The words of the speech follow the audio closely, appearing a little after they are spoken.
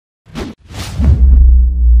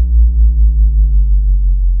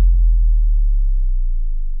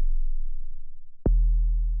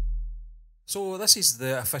So this is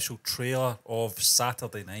the official trailer of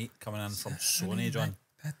Saturday Night coming in from Sony, John.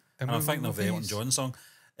 And I'm thinking of the Elton John song.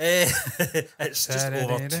 It's just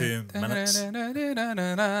over 2 minutes. You're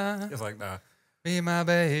like, nah. Be my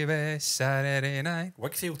baby, Saturday night.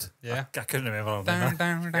 Wakefield? Yeah. I couldn't remember. Down.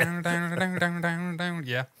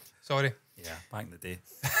 Yeah. Sorry. Yeah, back in the day.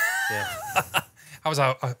 Yeah. I was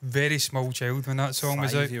a very small child when that song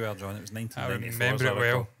was out. You were, John. It was 1994. I remember it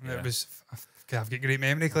well. Yeah. It was... I've got great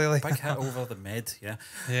memory, clearly. Big hit over the med, yeah.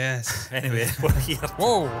 Yes. Anyway, we're here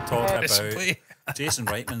talking about Jason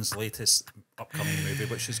Reitman's latest upcoming movie,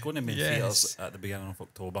 which is going to be in theatres at the beginning of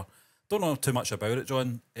October. Don't know too much about it,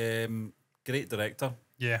 John. Great director.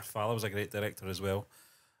 Yeah. His father was a great director as well.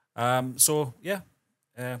 So, yeah.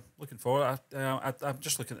 Looking forward. I'm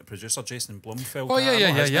just looking at the producer, Jason Blumfeld. Oh,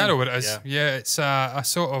 yeah, I know what it is. Yeah, it's a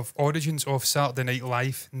sort of origins of Saturday Night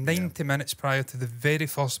Live, 90 minutes prior to the very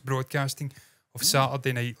first broadcasting of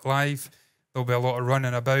Saturday Night Live. There'll be a lot of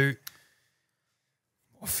running about.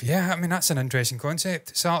 Yeah, I mean, that's an interesting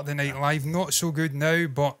concept. Saturday Night Live, not so good now,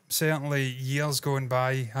 but certainly years going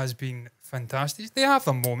by has been fantastic. They have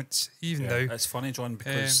their moments, even now. It's funny, John,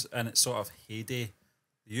 because in its sort of heyday,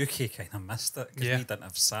 the UK kind of missed it because we didn't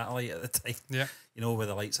have satellite at the time. Yeah. You know, with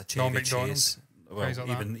the likes of Chevy Chase. Well,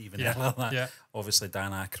 even earlier than that. Yeah. Obviously,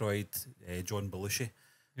 Dan Aykroyd, John Belushi.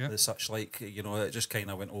 Yeah. The such like, you know, it just kind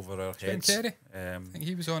of went over our heads. Jim Carrey. I think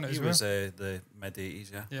he was on it as well. He was the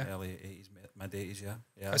mid-80s, early 80s, mid-80s, yeah.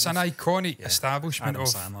 It's an iconic establishment of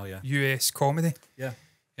Sandler, US comedy. Yeah.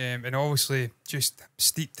 And obviously just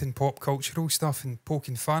steeped in pop cultural stuff and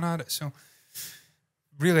poking fun at it. So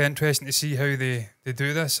really interesting to see how they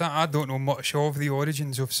do this. I don't know much of the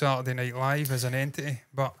origins of Saturday Night Live as an entity,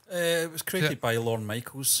 but it was created by Lorne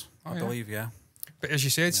Michaels, I believe, yeah. But as you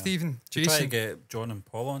said, Stephen, Jason... They tried to get John and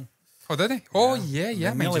Paul on. Oh, did he? Oh,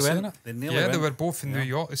 yeah. They nearly went. They were both in New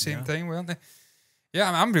York at the same time, weren't they?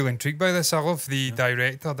 Yeah, I'm really intrigued by this. I love the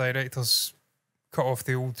director's cut off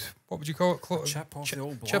the old... What would you call it? Chip off the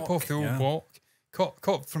old block. Chip off the old block.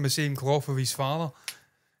 Cut from the same cloth of his father,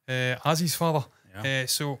 as his father. Yeah.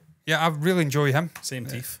 So, yeah, I really enjoy him. Same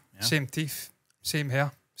teeth. Same teeth, same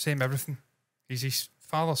hair, same everything. He's his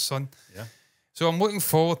father's son. Yeah. So I'm looking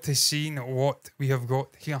forward to seeing what we have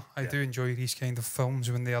got here. I do enjoy these kind of films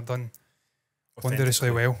when they are done wondrously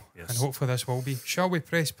well. Yes. And hopefully this will be. Shall we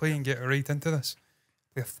press play and get right into this?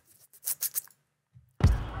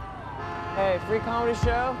 Hey, free comedy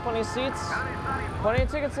show, plenty of seats, plenty of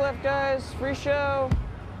tickets left, guys. Free show.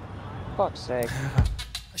 Fuck's sake.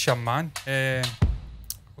 That's your man.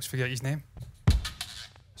 Let's forget his name.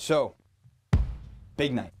 So,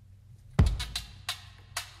 big night.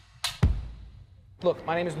 Look,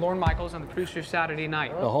 my name is Lorne Michaels. I'm the producer of Saturday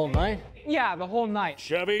Night. The whole night? Yeah, the whole night.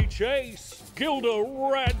 Chevy Chase, Gilda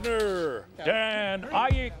Radner, Dan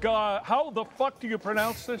Ike, how the fuck do you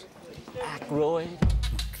pronounce this? Aykroyd.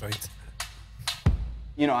 Right.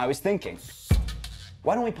 You know, I was thinking,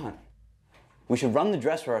 why don't we punt? We should run the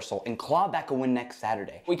dress rehearsal and claw back a win next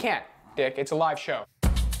Saturday. We can't, Dick. It's a live show.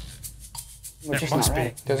 We're just not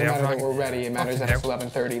ready. Doesn't matter that we're ready. It matters that it's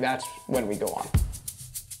 11:30. That's when we go on.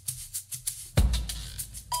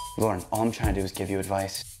 Lauren, all I'm trying to do is give you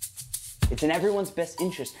advice. It's in everyone's best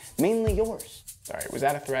interest, mainly yours. Sorry, was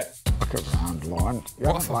that a threat? Look around, Lauren.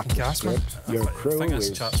 What a fucking cast, man. Your crew is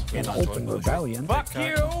in open rebellion. Fuck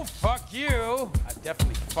you! Fuck you! I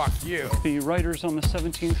definitely fuck you. The writers on the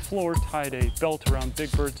 17th floor tied a belt around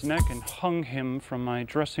Big Bird's neck and hung him from my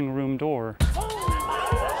dressing room door.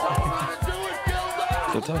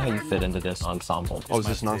 So tell me how you fit into this ensemble. Oh, is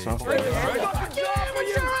this an ensemble?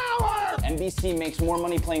 NBC makes more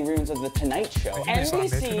money playing reruns of The Tonight Show.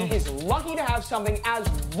 NBC is lucky to have something as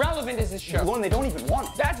relevant as this show. Lauren, they don't even want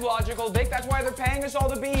it. That's logical, Dick. That's why they're paying us all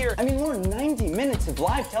to be here. I mean, Lauren, 90 minutes of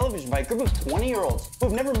live television by a group of 20-year-olds who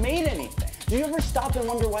have never made anything. Do you ever stop and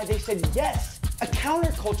wonder why they said yes? A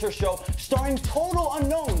counterculture show starring total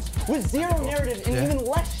unknowns with zero narrative and even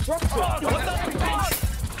less structure. What the fuck?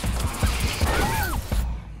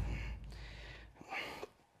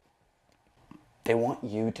 They want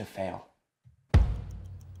you to fail.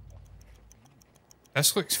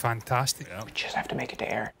 This looks fantastic. Yeah. We just have to make it to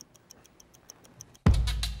air.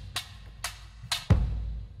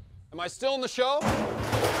 Am I still in the show?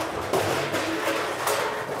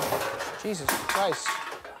 Jesus Christ.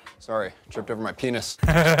 Sorry, tripped over my penis.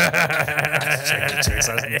 Chevy Chase,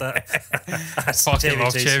 isn't it? Fucking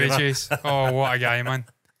love Chevy Chase. Oh, what a guy, man.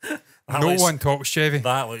 No one talks Chevy.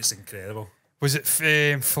 That looks incredible. Was it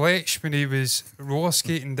Fletch when he was roller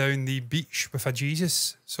skating down the beach with a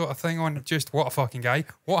Jesus sort of thing on? Just what a fucking guy.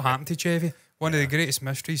 What happened to Chevy? One of the greatest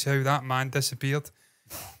mysteries, how that man disappeared.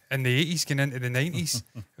 in the 80s going into the 90s.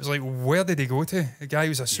 It was like, where did he go to? The guy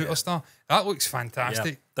was a superstar. That looks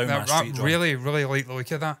fantastic. Down that street, John. Really, really like the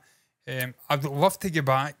look of that. I'd love to go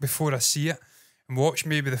back before I see it and watch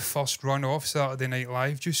maybe the first run of Saturday Night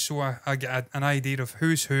Live, just so I get an idea of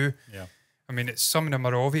who's who. Yeah. I mean, some of them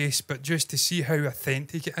are obvious, but just to see how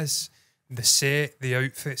authentic it is, the set, the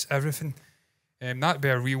outfits, everything. That'd be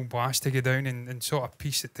a real blast to go down and sort of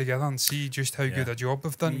piece it together and see just how good a job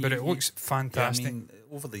they've done. But it looks fantastic. Yeah, I mean,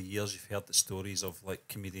 over the years, you've heard the stories of like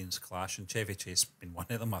comedians clashing. Chevy Chase being one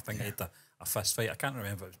of them. I think he had a fist fight. I can't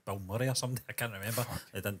remember if it was Bill Murray or somebody. I can't remember.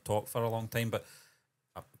 They didn't talk for a long time, but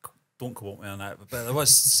don't quote me on that. But there was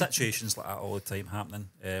situations like that all the time happening.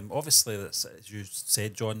 Obviously, that's, as you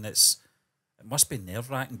said, John, it must be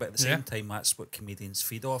nerve-wracking, but at the same time, that's what comedians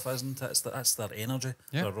feed off, isn't it? That's their energy,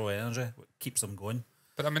 their raw energy, what keeps them going.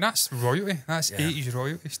 But I mean, that's royalty. That's 80s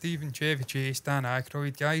royalty. Stephen, Chevy Chase, Dan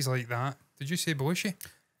Aykroyd, guys like that. Did you say Belushi?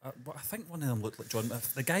 But I think one of them looked like John.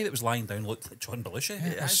 The guy that was lying down looked like John Belushi.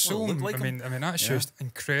 Yeah, I mean, that's just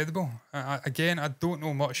incredible. Again, I don't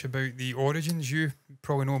know much about the origins. You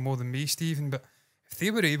probably know more than me, Stephen. But if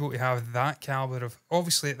they were able to have that caliber of,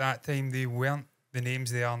 obviously at that time they weren't the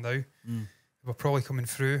names they are now. They were probably coming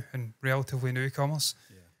through and relatively newcomers.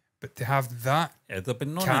 Yeah. But to have that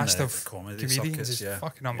cast of comedians is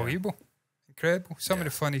fucking unbelievable. Incredible. Some of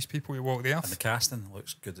the funniest people who walk the earth. And the casting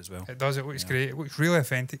looks good as well. It does. It looks great. It looks really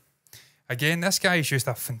authentic. Again, this guy is just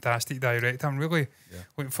a fantastic director. I'm really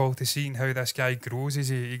looking forward to seeing how this guy grows as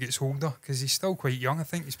he gets older, because he's still quite young. I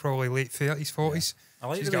think he's probably late 30s, 40s. I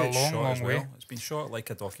like he's got a long, long way. It's been shot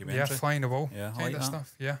like a documentary. Yeah, flying the wall. Yeah, I like that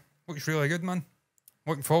stuff. Yeah, looks really good, man.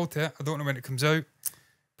 Looking forward to it. I don't know when it comes out.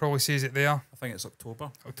 Probably says it there. I think it's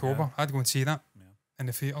October. I'd go and see that in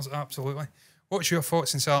the theatres. Absolutely. What's your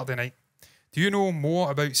thoughts on Saturday night? Do you know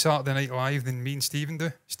more about Saturday Night Live than me and Stephen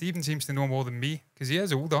do? Stephen seems to know more than me because he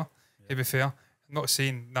is older, to be fair. I'm not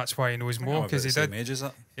saying that's why he knows more, because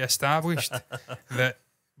he established that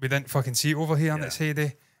we didn't fucking see it over here in its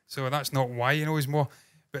heyday. So that's not why he knows more.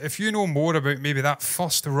 But if you know more about maybe that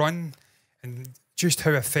first run and just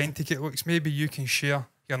how authentic it looks, maybe you can share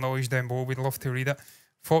your knowledge down below. We'd love to read it.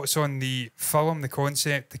 Thoughts on the film, the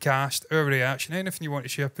concept, the cast, our reaction, anything you want to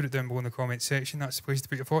share, put it down below in the comment section. That's the place to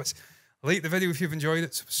put your thoughts. Like the video if you've enjoyed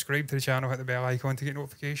it, subscribe to the channel, hit the bell icon to get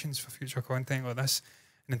notifications for future content like this.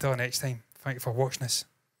 And until next time, thank you for watching this.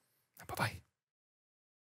 Bye-bye.